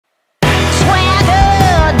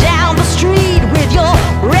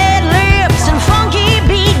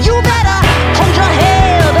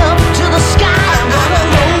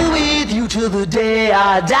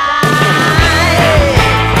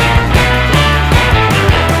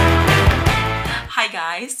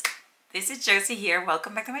This is Jocy here.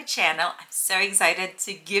 Welcome back to my channel. I'm so excited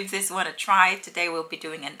to give this one a try. Today we'll be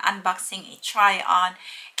doing an unboxing, a try on,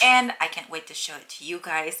 and I can't wait to show it to you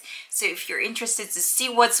guys. So if you're interested to see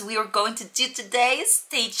what we are going to do today,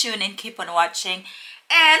 stay tuned and keep on watching.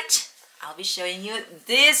 And I'll be showing you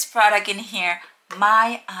this product in here,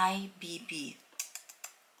 MYEYEBB.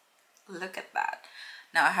 Look at that.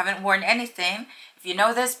 Now, I haven't worn anything. If you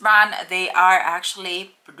know this brand, they are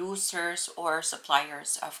actually producers or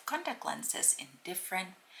suppliers of contact lenses in different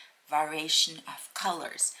variation of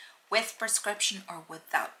colors, with prescription or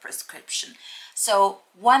without prescription. So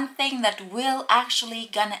one thing that will actually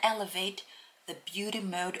gonna elevate the beauty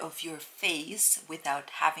mode of your face without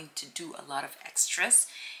having to do a lot of extras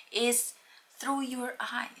is through your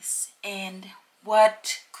eyes. And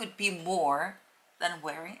what could be more than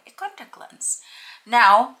wearing a contact lens?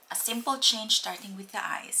 Now, a simple change starting with the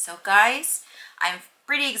eyes. So guys, I'm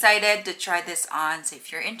pretty excited to try this on. So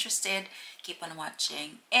if you're interested, keep on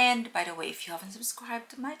watching. And by the way, if you haven't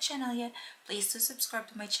subscribed to my channel yet, please do subscribe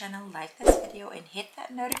to my channel, like this video, and hit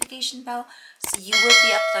that notification bell so you will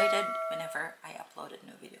be uploaded whenever I upload a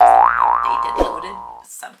new video. Updated, loaded,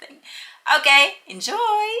 something. Okay,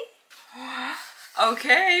 enjoy!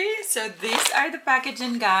 Okay, so these are the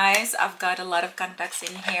packaging, guys. I've got a lot of contacts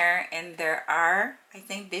in here, and there are, I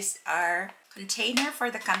think these are container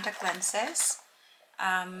for the contact lenses.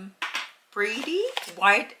 Pretty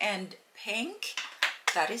white and pink.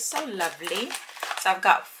 That is so lovely. So I've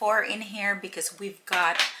got 4 in here because we've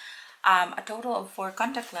got a total of 4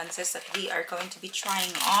 contact lenses that we are going to be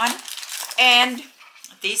trying on, and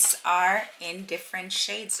these are in different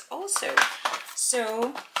shades also.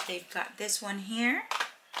 So they've got this one here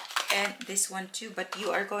and this one too, but you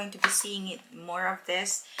are going to be seeing it more of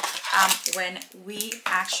this when we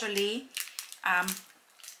actually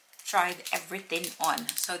tried everything on.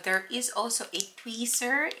 So there is also a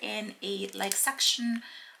tweezer and a like suction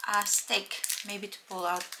stick, maybe to pull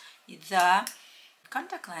out the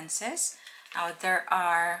contact lenses. Now there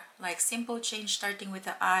are like simple change starting with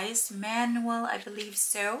the eyes, manual, I believe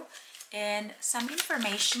so, and some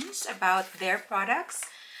informations about their products,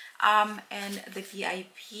 and the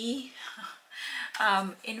VIP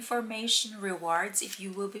information rewards if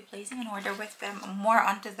you will be placing an order with them. More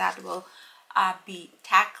onto that will be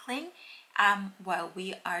tackling while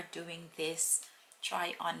we are doing this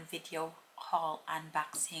try on video, haul,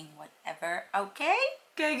 unboxing, whatever. Okay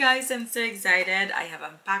guys, I'm so excited. I have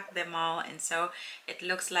unpacked them all, and so it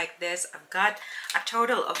looks like this. I've got a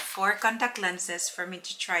total of 4 contact lenses for me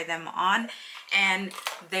to try them on, and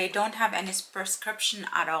they don't have any prescription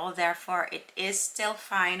at all, therefore it is still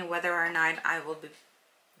fine whether or not I will be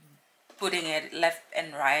putting it left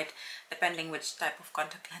and right depending which type of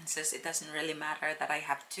contact lenses. It doesn't really matter that I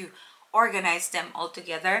have to organize them all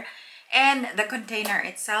together. And the container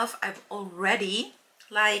itself, I've already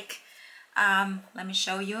like let me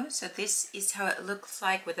show you. So this is how it looks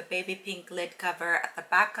like with a baby pink lid cover. At the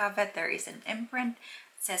back of it there is an imprint.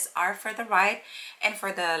 It says R for the right, and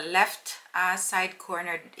for the left side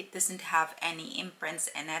corner it doesn't have any imprints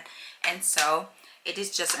in it, and so it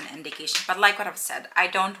is just an indication. But like what I've said, I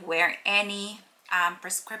don't wear any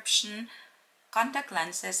prescription contact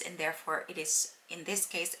lenses, and therefore it is in this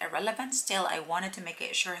case irrelevant. Still, I wanted to make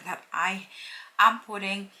it sure that I am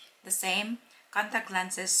putting the same contact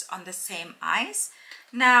lenses on the same eyes.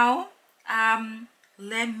 Now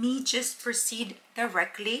let me just proceed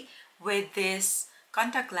directly with this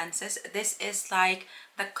contact lenses. This is like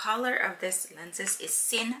the color of this lenses is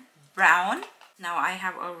sin brown. Now I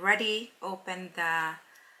have already opened the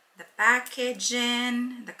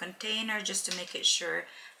packaging, the container, just to make it sure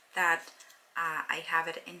that I have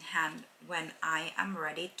it in hand when I am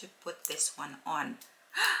ready to put this one on.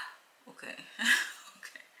 Okay.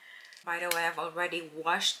 Okay. By the way, I've already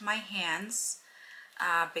washed my hands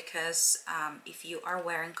because if you are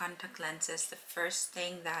wearing contact lenses, the first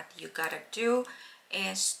thing that you gotta do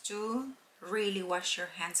is to really wash your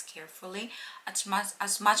hands carefully. As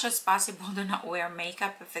much as possible, do not wear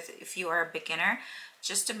makeup if you are a beginner,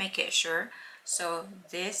 just to make it sure. So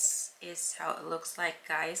this is how it looks like,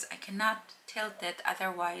 guys. I cannot tilt it,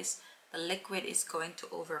 otherwise the liquid is going to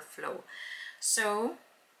overflow. So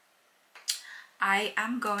I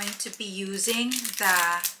am going to be using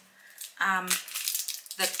the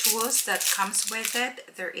tools that comes with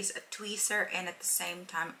it. There is a tweezer and at the same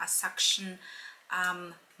time a suction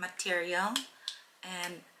material,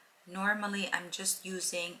 and normally I'm just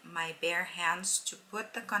using my bare hands to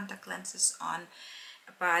put the contact lenses on,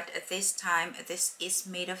 but this time this is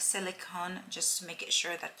made of silicone, just to make it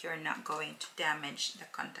sure that you're not going to damage the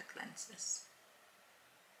contact lenses.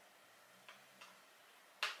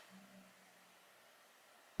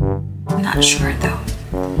 I'm not sure though.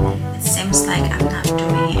 It seems like I'm not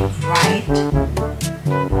doing it right.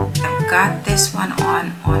 I've got this one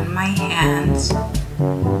on my hands.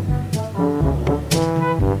 And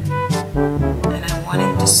I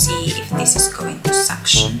wanted to see if this is going to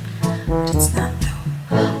suction, but it's not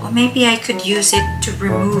though. Or maybe I could use it to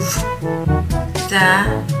remove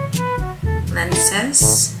the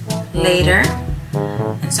lenses later.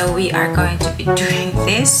 And so we are going to be doing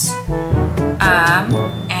this.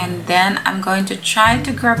 And then I'm going to try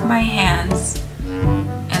to grab my hands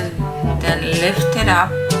and then lift it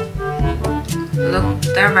up, look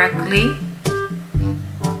directly.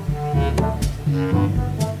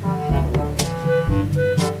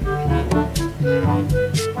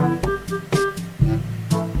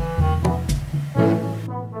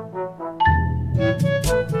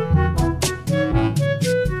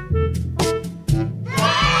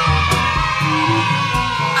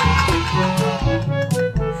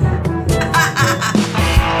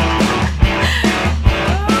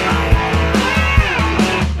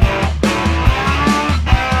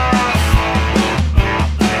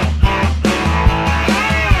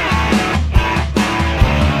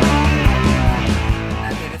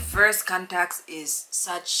 Contacts is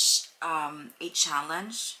such a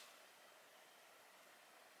challenge.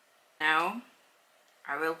 Now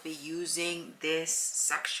I will be using this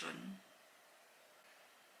section.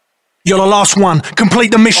 You're the last one.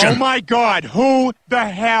 Complete the mission. Oh my God, who the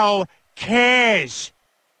hell cares?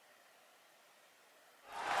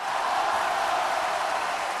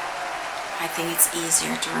 I think it's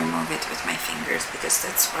easier to remove it with my fingers because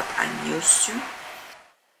that's what I'm used to.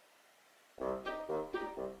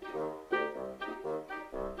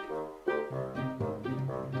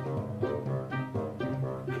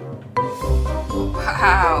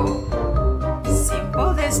 Wow,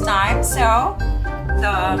 simple this time. So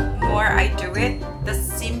the more I do it, the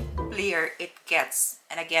simpler it gets.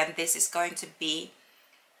 And again, this is going to be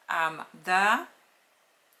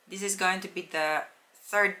the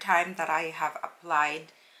third time that I have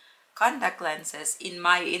applied contact lenses in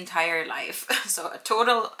my entire life. So a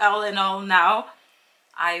total, all in all, now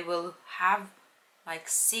I will have like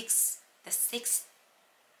the sixth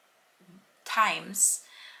times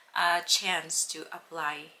chance to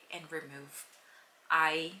apply and remove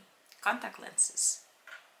eye contact lenses.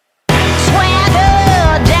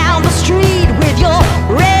 Swagger down the street with your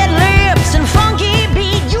red lips and funky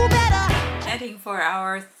beat, you better. Heading for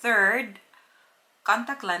our third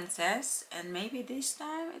contact lenses, and maybe this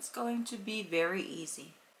time it's going to be very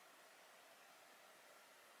easy.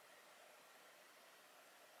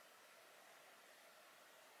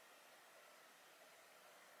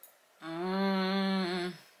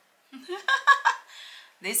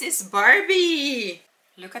 This is Barbie.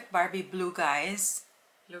 Look at Barbie blue, guys.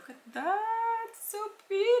 Look at that. So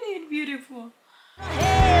pretty and beautiful.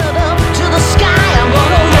 Held up to the sky, I'm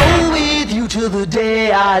gonna roll with you till the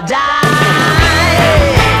day I die.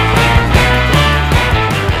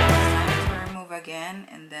 It's time to remove again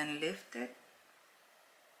and then lift it.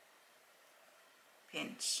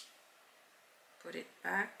 Pinch. Put it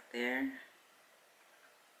back there.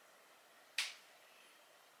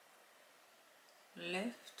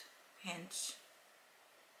 Lift, pinch.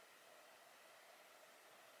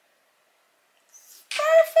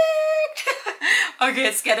 Perfect! Okay,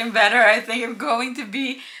 it's getting better. I think I'm going to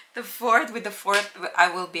be the fourth. With the fourth,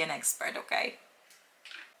 I will be an expert, okay?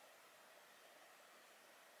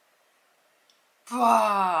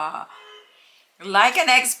 Wow! Like an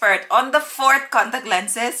expert on the fourth contact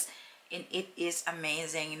lenses, and it is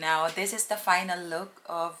amazing. Now, this is the final look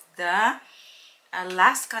of the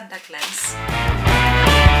last contact lens.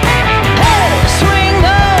 Hey, swing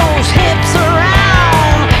those hips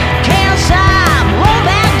around, can't stop, roll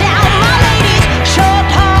back down, my ladies, short,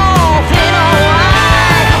 tall, thin or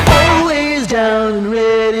wide, always down and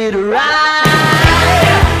ready to ride.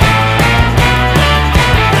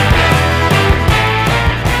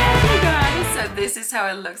 Hey guys, so this is how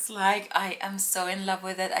it looks like. I am so in love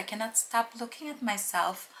with it. I cannot stop looking at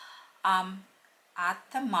myself at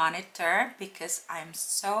the monitor because I'm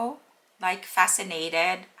so like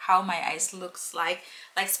fascinated how my eyes looks like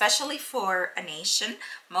especially for an Asian.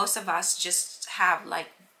 Most of us just have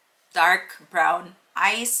like dark brown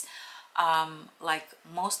eyes, like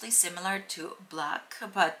mostly similar to black,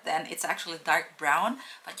 but then it's actually dark brown,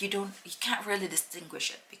 but you can't really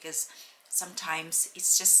distinguish it because sometimes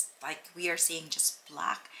it's just like we are seeing just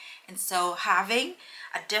black. And so having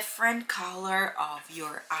a different color of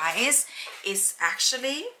your eyes is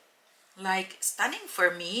actually like stunning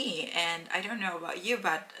for me, and I don't know about you,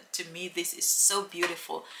 but to me this is so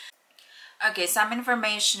beautiful. Okay, some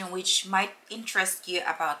information which might interest you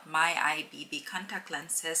about MYEYEBB contact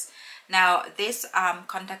lenses. Now, these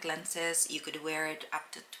contact lenses, you could wear it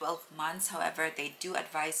up to 12 months. However, they do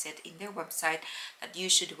advise it in their website that you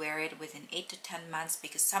should wear it within 8 to 10 months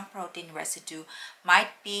because some protein residue might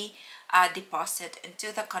be deposited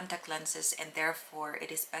into the contact lenses, and therefore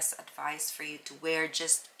it is best advised for you to wear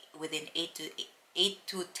just within 8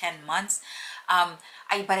 to 10 months.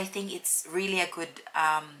 But I think it's really a good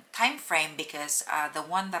time frame because the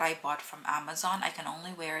one that I bought from Amazon, I can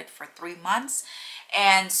only wear it for 3 months,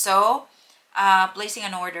 and so placing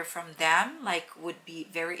an order from them would be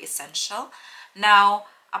very essential. Now,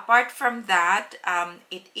 apart from that,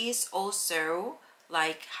 it is also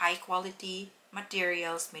high quality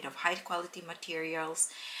materials, made of high quality materials.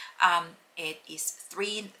 It is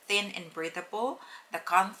thin and breathable. The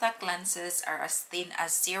contact lenses are as thin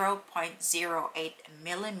as 0.08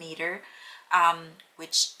 millimeter,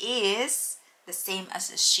 which is the same as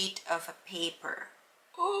a sheet of a paper.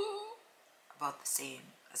 Oh, about the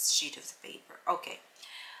same as a sheet of the paper. Okay,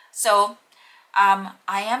 so I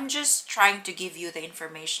am just trying to give you the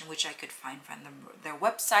information which I could find from their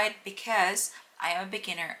website because I am a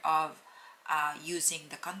beginner of using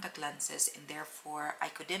the contact lenses, and therefore I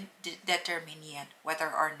couldn't determine yet whether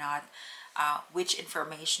or not which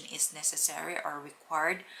information is necessary or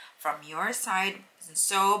required from your side. And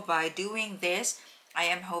so by doing this, I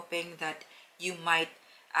am hoping that you might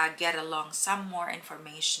get along some more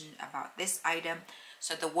information about this item.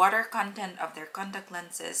 So the water content of their contact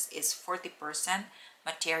lenses is 40%,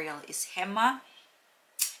 material is HEMA,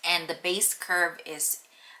 and the base curve is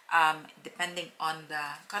depending on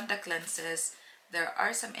the contact lenses. There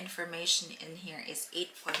are some information in here is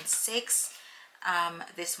 8.6.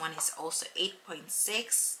 This one is also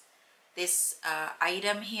 8.6. This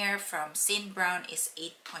item here from Sin Brown is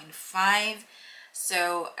 8.5.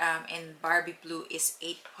 So in Barbie Blue is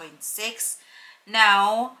 8.6.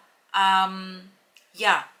 Now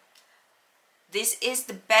yeah, this is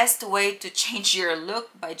the best way to change your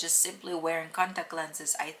look by just simply wearing contact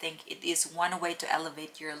lenses. I think it is one way to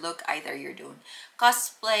elevate your look. Either you're doing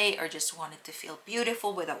cosplay or just wanted to feel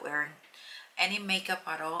beautiful without wearing any makeup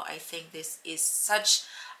at all. I think this is such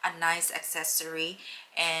a nice accessory,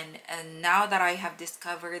 and now that I have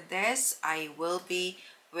discovered this, I will be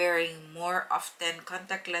wearing more often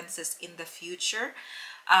contact lenses in the future.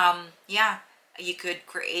 Yeah, you could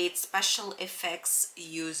create special effects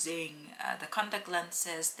using the contact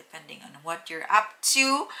lenses depending on what you're up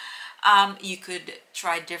to. You could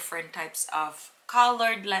try different types of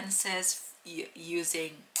colored lenses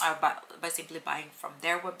using by simply buying from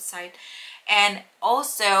their website. And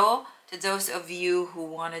also, to those of you who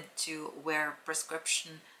wanted to wear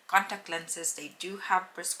prescription contact lenses, they do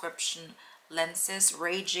have prescription lenses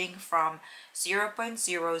ranging from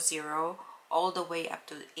 0.00 all the way up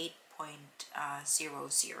to 8.00.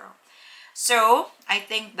 So I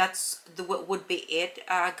think that's would be it,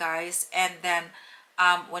 guys. And then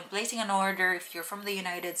when placing an order, if you're from the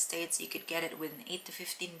United States, you could get it within 8 to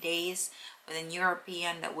 15 days. Within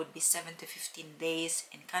European, that would be 7 to 15 days.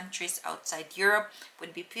 In countries outside Europe,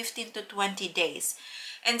 would be 15 to 20 days.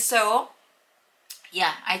 And so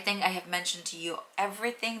yeah, I think I have mentioned to you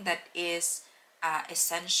everything that is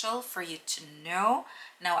essential for you to know.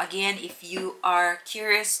 Now again, if you are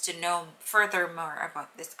curious to know furthermore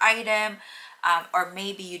about this item, or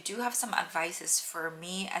maybe you do have some advices for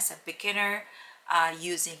me as a beginner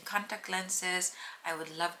using contact lenses, I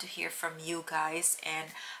would love to hear from you guys. And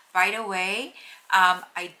by the way,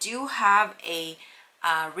 I do have a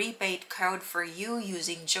rebate code for you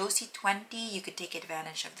using Jocy20. You could take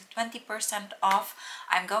advantage of the 20% off.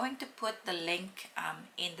 I'm going to put the link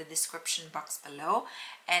in the description box below,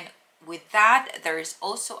 and with that there is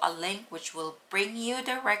also a link which will bring you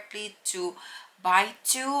directly to buy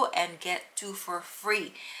 2 and get 2 for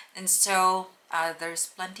free. And so there's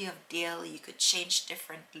plenty of deal. You could change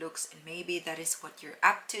different looks, and maybe that is what you're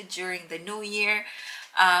up to during the new year.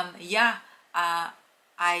 Yeah,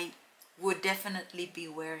 I would definitely be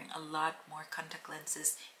wearing a lot more contact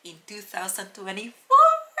lenses in 2024.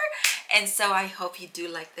 And so I hope you do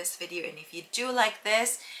like this video, and if you do like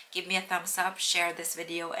this, give me a thumbs up, share this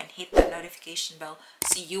video, and hit the notification bell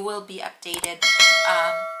so you will be updated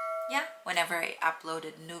yeah, whenever I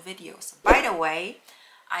uploaded new videos. By the way,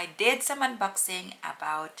 I did some unboxing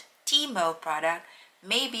about Timo product.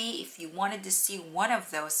 Maybe if you wanted to see one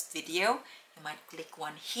of those video, you might click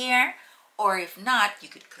one here, or if not, you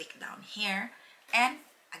could click down here. And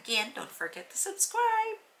again, don't forget to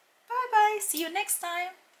subscribe. Bye bye, see you next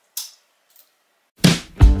time.